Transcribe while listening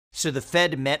So the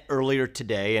Fed met earlier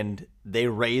today and they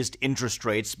raised interest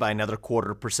rates by another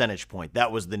quarter percentage point.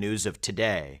 That was the news of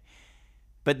today.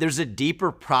 But there's a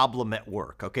deeper problem at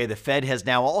work, okay? The Fed has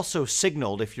now also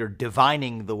signaled, if you're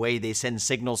divining the way they send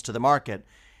signals to the market,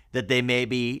 that they may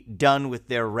be done with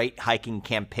their rate hiking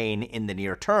campaign in the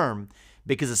near term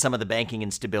because of some of the banking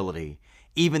instability,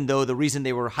 even though the reason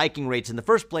they were hiking rates in the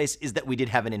first place is that we did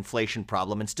have an inflation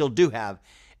problem and still do have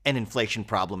an inflation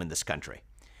problem in this country.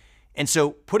 And so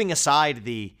putting aside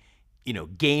the,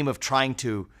 game of trying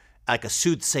to, like a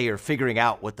soothsayer, figuring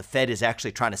out what the Fed is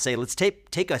actually trying to say, let's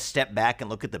take a step back and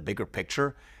look at the bigger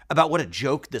picture about what a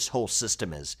joke this whole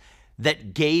system is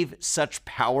that gave such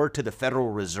power to the Federal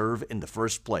Reserve in the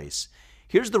first place.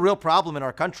 Here's the real problem in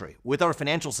our country with our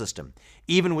financial system,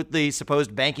 even with the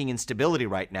supposed banking instability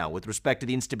right now, with respect to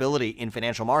the instability in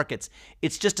financial markets.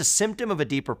 It's just a symptom of a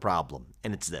deeper problem,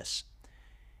 and it's this.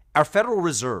 Our Federal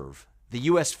Reserve, the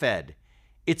U.S. Fed,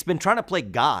 it's been trying to play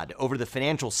God over the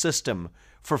financial system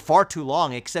for far too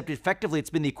long, except effectively it's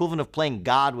been the equivalent of playing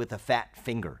God with a fat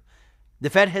finger. The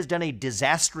Fed has done a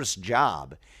disastrous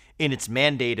job in its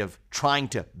mandate of trying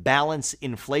to balance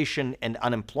inflation and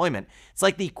unemployment. It's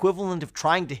like the equivalent of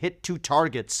trying to hit two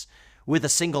targets with a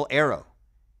single arrow.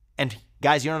 And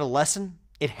guys, you know the lesson?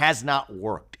 It has not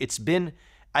worked. It's been,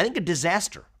 I think, a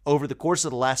disaster over the course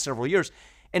of the last several years.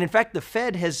 And in fact, the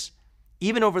Fed has,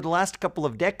 even over the last couple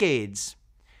of decades,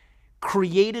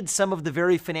 created some of the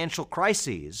very financial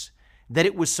crises that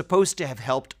it was supposed to have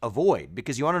helped avoid.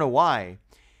 Because you want to know why?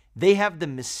 They have the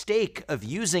mistake of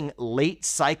using late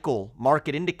cycle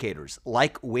market indicators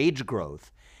like wage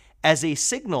growth as a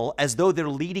signal as though they're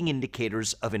leading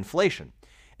indicators of inflation.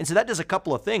 And so that does a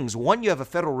couple of things. One, you have a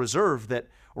Federal Reserve that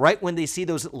right when they see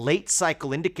those late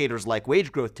cycle indicators like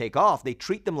wage growth take off, they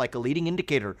treat them like a leading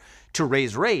indicator to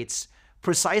raise rates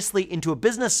precisely into a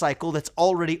business cycle that's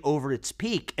already over its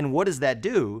peak. And what does that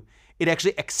do? It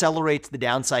actually accelerates the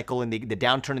down cycle and the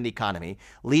downturn in the economy,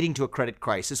 leading to a credit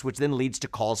crisis, which then leads to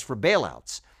calls for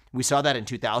bailouts. We saw that in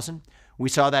 2000. We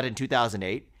saw that in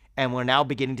 2008. And we're now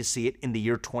beginning to see it in the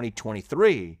year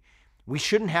 2023. We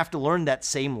shouldn't have to learn that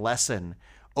same lesson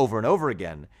over and over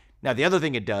again. Now, the other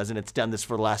thing it does, and it's done this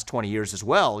for the last 20 years as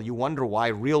well, you wonder why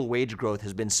real wage growth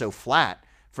has been so flat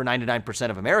for 99%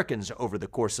 of Americans over the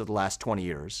course of the last 20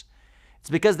 years. It's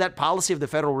because that policy of the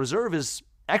Federal Reserve is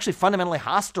actually fundamentally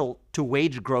hostile to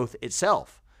wage growth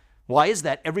itself. Why is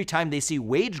that? Every time they see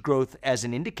wage growth as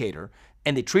an indicator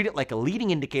and they treat it like a leading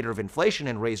indicator of inflation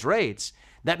and raise rates,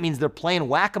 that means they're playing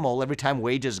whack-a-mole every time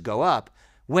wages go up,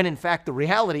 when in fact the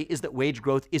reality is that wage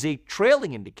growth is a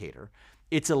trailing indicator.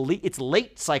 It's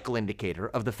late cycle indicator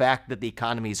of the fact that the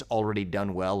economy's already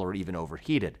done well or even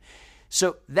overheated.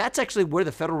 So that's actually where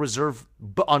the Federal Reserve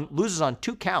loses on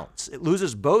two counts. It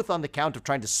loses both on the count of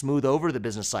trying to smooth over the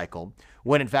business cycle,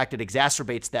 when in fact it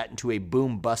exacerbates that into a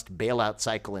boom-bust bailout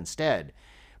cycle instead.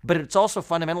 But it's also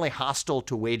fundamentally hostile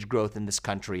to wage growth in this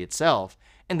country itself,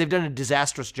 and they've done a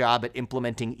disastrous job at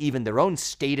implementing even their own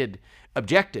stated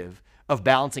objective of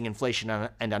balancing inflation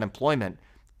and unemployment,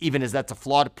 even as that's a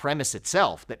flawed premise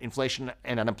itself, that inflation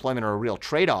and unemployment are a real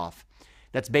trade-off.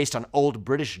 That's based on old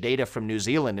British data from New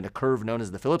Zealand in a curve known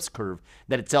as the Phillips curve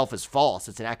that itself is false.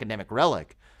 It's an academic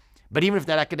relic. But even if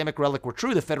that academic relic were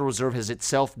true, the Federal Reserve has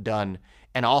itself done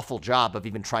an awful job of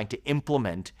even trying to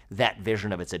implement that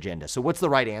vision of its agenda. So what's the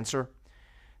right answer?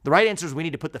 The right answer is we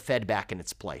need to put the Fed back in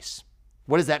its place.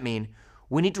 What does that mean?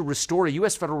 We need to restore a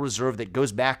U.S. Federal Reserve that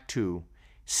goes back to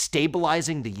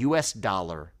stabilizing the U.S.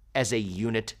 dollar as a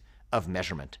unit of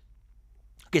measurement.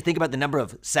 Okay, think about the number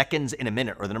of seconds in a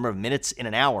minute or the number of minutes in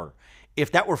an hour.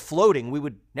 If that were floating, we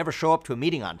would never show up to a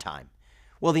meeting on time.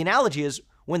 Well, the analogy is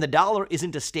when the dollar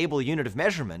isn't a stable unit of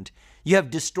measurement, you have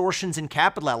distortions in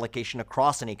capital allocation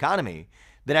across an economy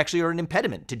that actually are an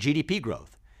impediment to GDP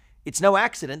growth. It's no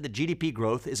accident that GDP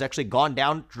growth has actually gone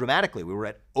down dramatically. We were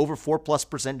at over 4+%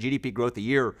 GDP growth a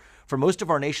year for most of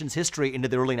our nation's history into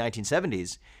the early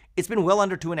 1970s. It's been well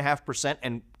under 2.5%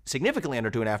 and significantly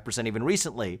under 2.5% even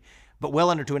recently, but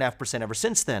well under 2.5% ever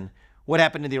since then. What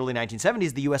happened in the early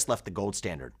 1970s? The U.S. left the gold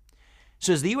standard.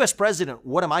 So as the U.S. president,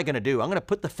 what am I going to do? I'm going to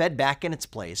put the Fed back in its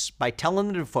place by telling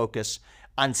them to focus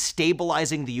on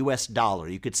stabilizing the U.S. dollar,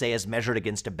 you could say as measured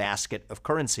against a basket of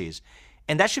currencies.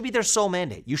 And that should be their sole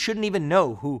mandate. You shouldn't even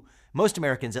know who, most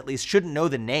Americans at least, shouldn't know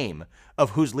the name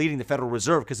of who's leading the Federal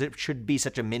Reserve because it should be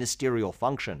such a ministerial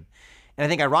function. And I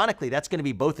think ironically, that's going to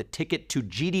be both a ticket to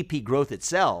GDP growth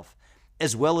itself,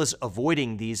 as well as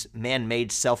avoiding these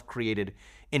man-made, self-created,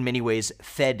 in many ways,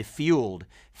 Fed-fueled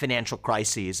financial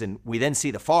crises. And we then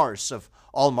see the farce of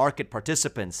all market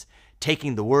participants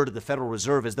taking the word of the Federal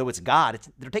Reserve as though it's God.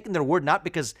 They're taking their word not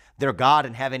because they're God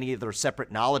and have any other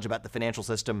separate knowledge about the financial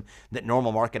system that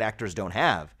normal market actors don't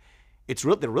have.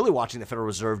 They're really watching the Federal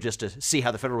Reserve just to see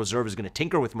how the Federal Reserve is going to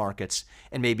tinker with markets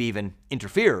and maybe even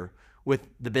interfere with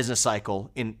the business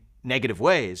cycle in negative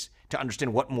ways to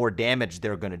understand what more damage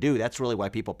they're going to do. That's really why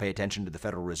people pay attention to the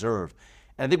Federal Reserve.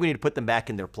 And I think we need to put them back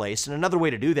in their place. And another way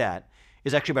to do that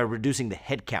is actually by reducing the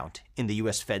headcount in the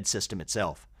U.S. Fed system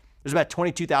itself. There's about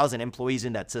 22,000 employees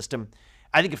in that system.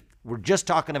 I think if we're just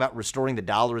talking about restoring the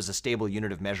dollar as a stable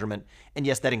unit of measurement, and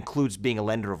yes, that includes being a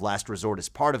lender of last resort as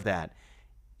part of that,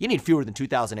 you need fewer than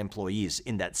 2,000 employees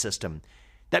in that system.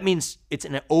 That means it's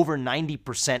an over 90%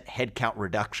 headcount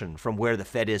reduction from where the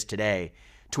Fed is today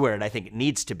to where I think it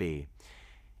needs to be.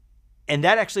 And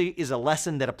that actually is a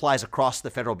lesson that applies across the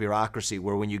federal bureaucracy,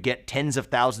 where when you get tens of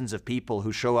thousands of people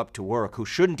who show up to work who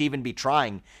shouldn't even be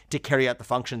trying to carry out the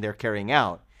function they're carrying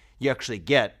out, you actually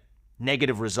get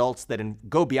negative results that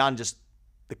go beyond just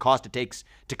the cost it takes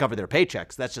to cover their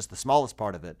paychecks. That's just the smallest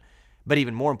part of it. But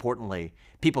even more importantly,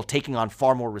 people taking on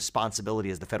far more responsibility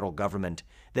as the federal government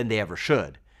than they ever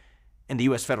should. And the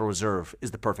U.S. Federal Reserve is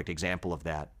the perfect example of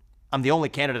that. I'm the only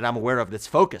candidate I'm aware of that's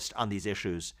focused on these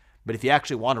issues. But if you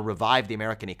actually want to revive the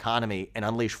American economy and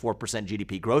unleash 4%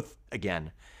 GDP growth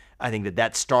again, I think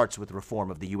that starts with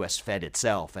reform of the U.S. Fed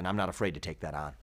itself, and I'm not afraid to take that on.